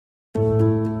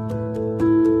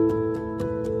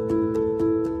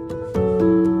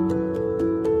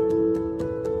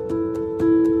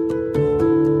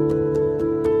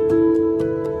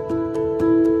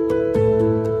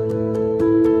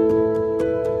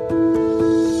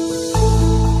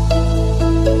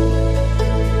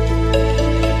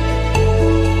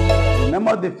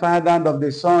of the Father, and of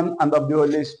the Son, and of the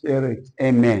Holy Spirit.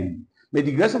 Amen. May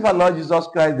the grace of our Lord Jesus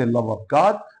Christ, the love of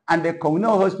God, and the communion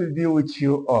of the Holy Spirit be with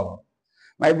you all.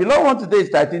 My beloved one, today is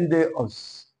 13th day of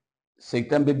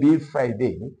September, being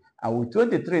Friday, and we're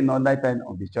 23 in online time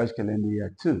of the church calendar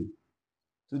year 2.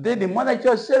 Today, the Mother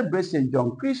Church celebrates St.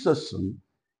 John Chrysostom.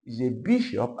 Is a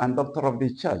bishop and doctor of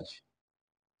the church.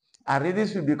 Our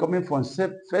readings will be coming from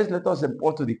first letter of St.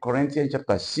 Paul to the Corinthians,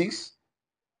 chapter 6,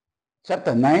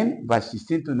 chapter 9, verse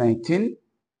 16 to 19,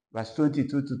 verse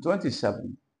 22 to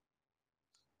 27.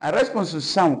 Our response to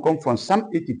Psalm will come from Psalm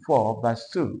 84, verse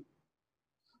 2.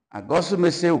 Our gospel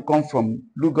message will come from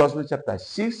Luke Gospel, chapter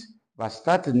 6, verse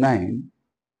 39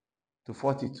 to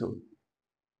 42.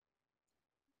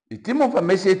 The theme of our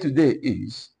message today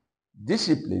is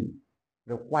discipline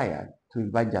required to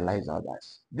evangelize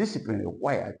others. Discipline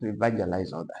required to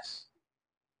evangelize others.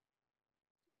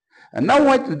 And now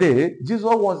why today, Jesus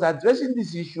was addressing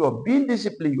this issue of being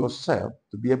disciplined yourself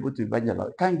to be able to evangelize.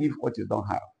 You can't give what you don't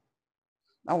have.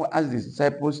 Now as the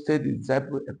disciples, tell the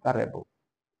disciples a parable.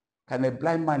 Can a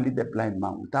blind man lead a blind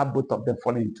man without both of them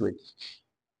falling into a ditch?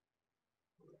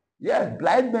 Yes,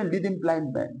 blind men leading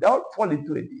blind men. They all fall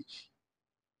into a ditch.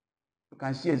 You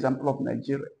can see example of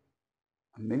Nigeria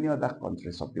and many other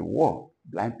countries of the world.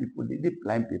 Blind people leading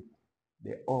blind people.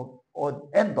 They all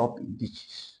end up in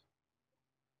ditches,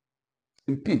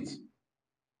 in pit.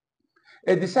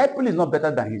 A disciple is not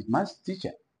better than his master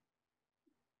teacher.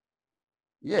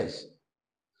 Yes.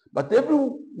 But every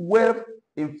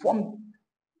well-informed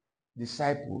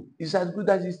disciple is as good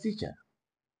as his teacher.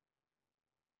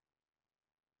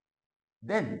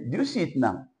 Then, do you see it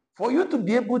now? For you to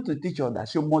be able to teach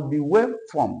others, you must be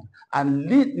well-formed and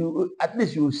lead, at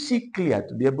least you will see clear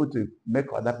to be able to make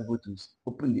other people to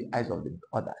open the eyes of the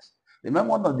others. Remember,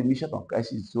 one of the missions of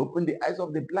Christ is to open the eyes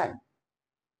of the blind.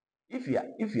 If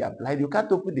you are blind, you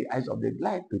can't open the eyes of the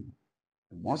blind people.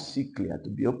 You must see clear to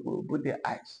be able to open their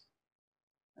eyes.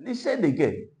 And he said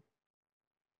again,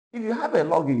 if you have a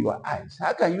log in your eyes,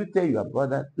 how can you tell your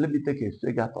brother, let me take a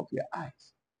speck out of your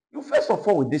eyes? You first of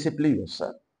all will discipline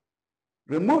yourself.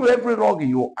 Remove every log in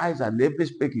your eyes and every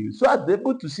speck in you, so as to be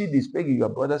able to see the speck in your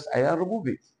brother's eye and remove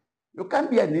it. You can't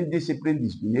be an indisciplined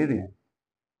disciplinarian.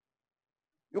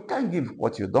 You can't give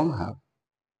what you don't have.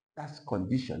 That's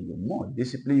condition. You must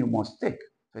discipline. You must take.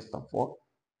 First of all,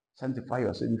 sanctify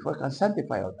yourself before you can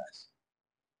sanctify others.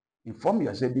 Inform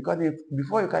yourself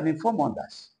before you can inform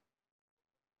others.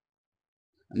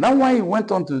 And that's why he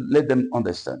went on to let them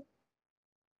understand.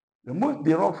 Remove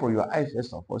the rod from your eye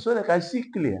first of all, so they can see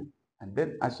clear. And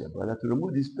then ask your brother to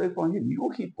remove the speck from him.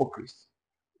 You hypocrite.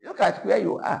 Look at where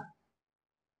you are.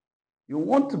 You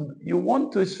want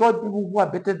to instruct people who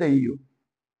are better than you.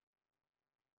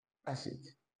 That's it.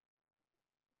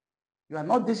 You are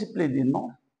not disciplined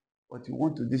enough, but you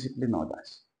want to discipline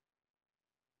others.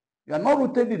 You are not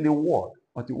rooted in the word,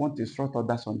 but you want to instruct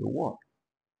others on the word.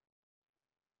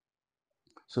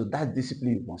 So that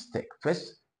discipline you must take.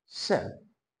 First, self.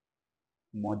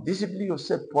 You must discipline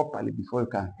yourself properly before you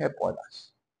can help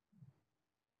others.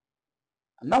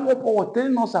 And now what Paul was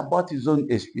telling us about his own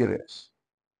experience.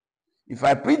 If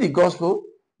I preach the gospel,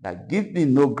 that gives me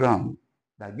no ground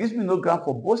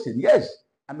for boasting. Yes,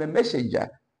 I'm a messenger.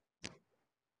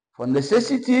 For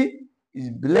necessity is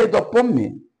laid upon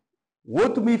me. Woe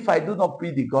to me if I do not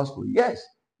preach the gospel. Yes,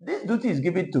 this duty is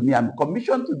given to me. I'm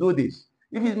commissioned to do this.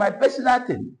 If it's my personal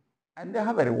thing, I don't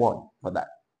have a reward for that.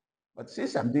 But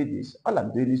since I'm doing this, all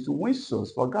I'm doing is to win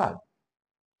souls for God.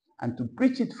 And to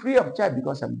preach it free of charge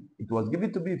because it was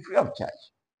given to me free of charge.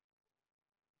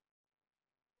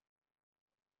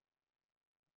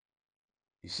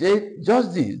 He said,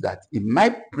 just this, that in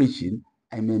my preaching,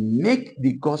 I may make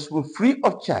the gospel free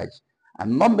of charge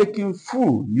and not making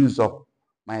full use of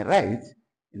my right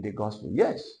in the gospel.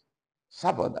 Yes,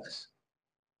 serve others.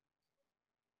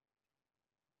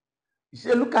 He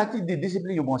said, look at it, the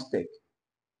discipline you must take.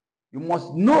 You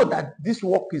must know that this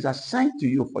work is assigned to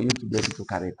you for you to be able to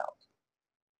carry it out.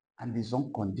 And it's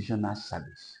unconditional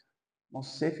service, not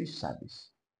selfish service.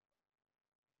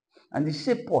 And he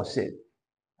said, Paul said,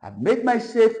 I've made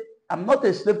myself, I'm not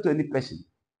a slave to any person,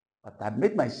 but I've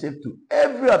made myself to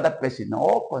every other person in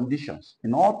all conditions,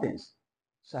 in all things,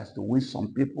 so as to win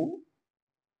some people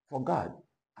for God.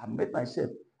 I have made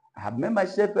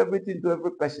myself everything to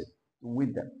every person to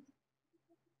win them.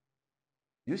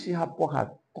 You see how Paul had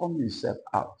turned himself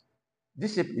out.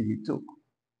 Discipline he took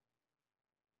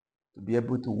to be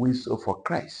able to win soul for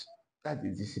Christ. That's the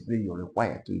discipline you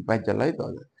require to evangelize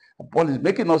others. And Paul is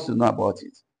making us to know about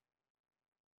it.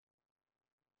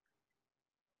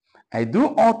 I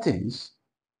do all things,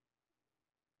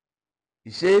 he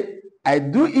said, I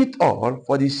do it all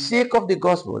for the sake of the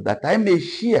gospel, that I may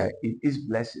share in his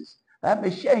blessings. That I may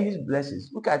share in his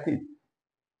blessings. Look at it.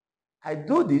 I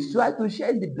do this so I to share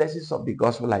in the blessings of the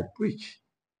gospel I preach.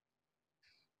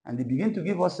 And they begin to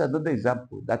give us another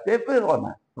example, that every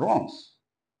runner runs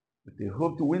with the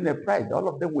hope to win a prize. All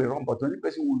of them will run, but only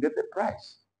person will get the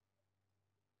prize.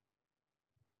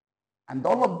 And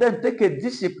all of them take a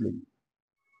discipline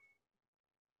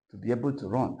to be able to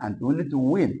run and only to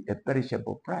win a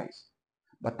perishable prize.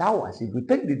 But ours, if we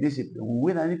take the discipline,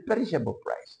 we win an imperishable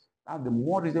prize. Now the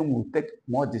more reason we will take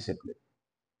more discipline.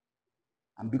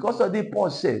 And because of this, Paul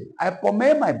said, I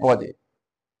permit my body.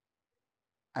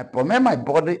 I permit my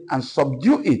body and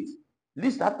subdue it. At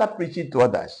least after preaching to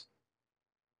others,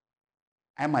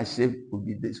 I myself will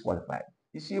be disqualified.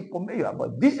 You see, you permit your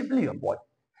body, discipline your body.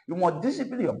 You must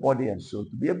discipline your body and soul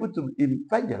to be able to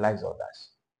evangelize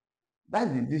others.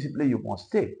 That's the discipline you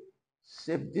must take.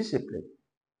 Self-discipline.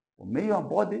 Permit your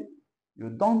body. You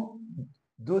don't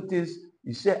do things.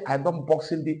 You say, I don't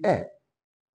box in the air.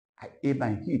 I aim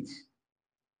and hit.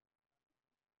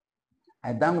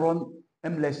 I don't run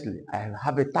aimlessly. I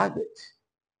have a target.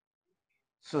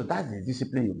 So that's the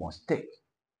discipline you must take.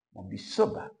 Must be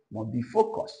sober. Must be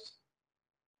focused.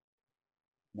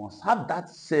 Must have that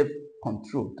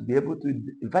self-control to be able to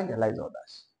evangelize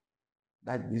others.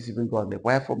 That discipline God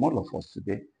requires from all of us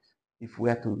today if we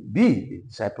are to be the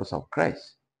disciples of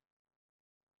Christ.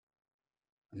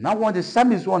 Now, when the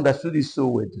psalmist understood this so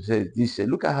well to say this,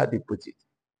 look at how they put it.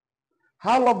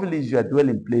 How lovely is your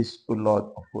dwelling place, O Lord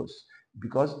of hosts,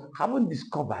 because having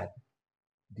discovered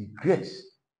the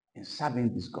grace in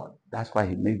serving this God, that's why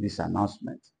he made this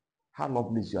announcement. How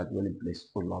lovely is your dwelling place,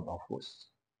 O Lord of hosts.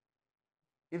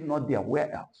 If not there,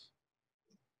 where else?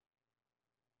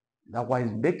 That's why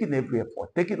he's making every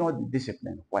effort, taking all the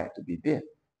discipline required to be there.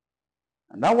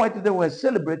 And that's why today we're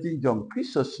celebrating John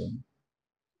Chrysostom.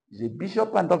 He's a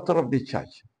bishop and doctor of the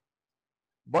church.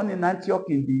 Born in Antioch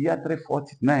in the year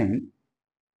 349,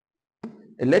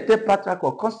 elected Patriarch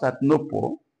of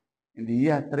Constantinople in the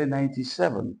year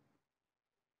 397.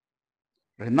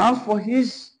 Renowned for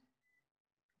his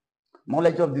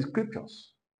knowledge of the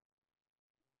scriptures.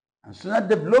 And soon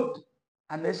developed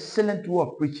an excellent way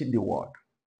of preaching the word.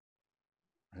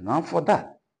 Renowned for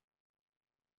that.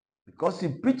 Because he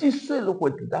preaches so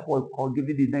eloquently, that's what we call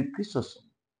giving the name Chrysostom,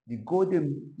 the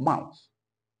golden mouth.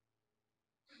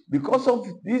 Because of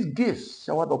these gifts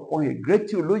showered upon a great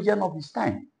theologian of his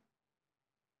time,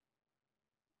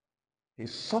 he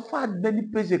suffered many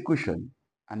persecutions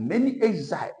and many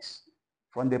exiles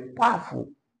from the powerful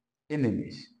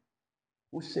enemies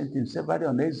who sent him severally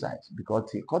on exiles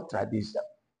because he contradicts them.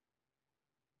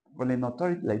 From an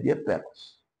authority like the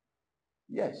emperors.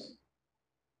 Yes.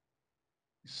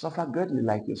 You suffer greatly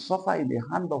like you suffer in the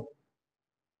hand of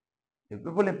the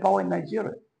people in power in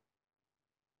Nigeria.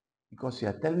 Because you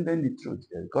are telling them the truth.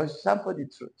 Because you stand for the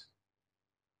truth.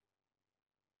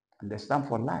 And they stand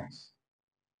for lies.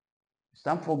 You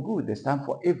stand for good. They stand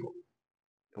for evil.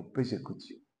 They'll persecute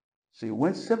you. So he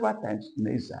went several times in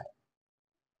exile.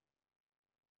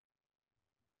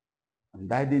 And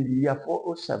died in the year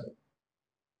 407.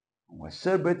 And we're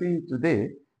celebrating today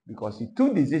because he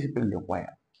took the discipline required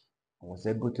and was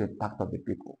able to impact on the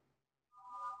people.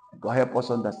 God help us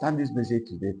understand this message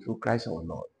today through Christ our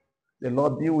Lord. The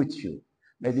Lord be with you.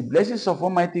 May the blessings of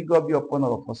Almighty God be upon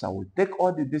all of us and we take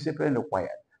all the discipline required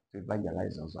to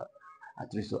evangelize us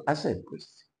at least as a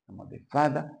priest. And of the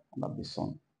Father, and of the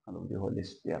Son, and of the Holy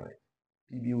Spirit.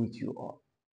 Be with you all.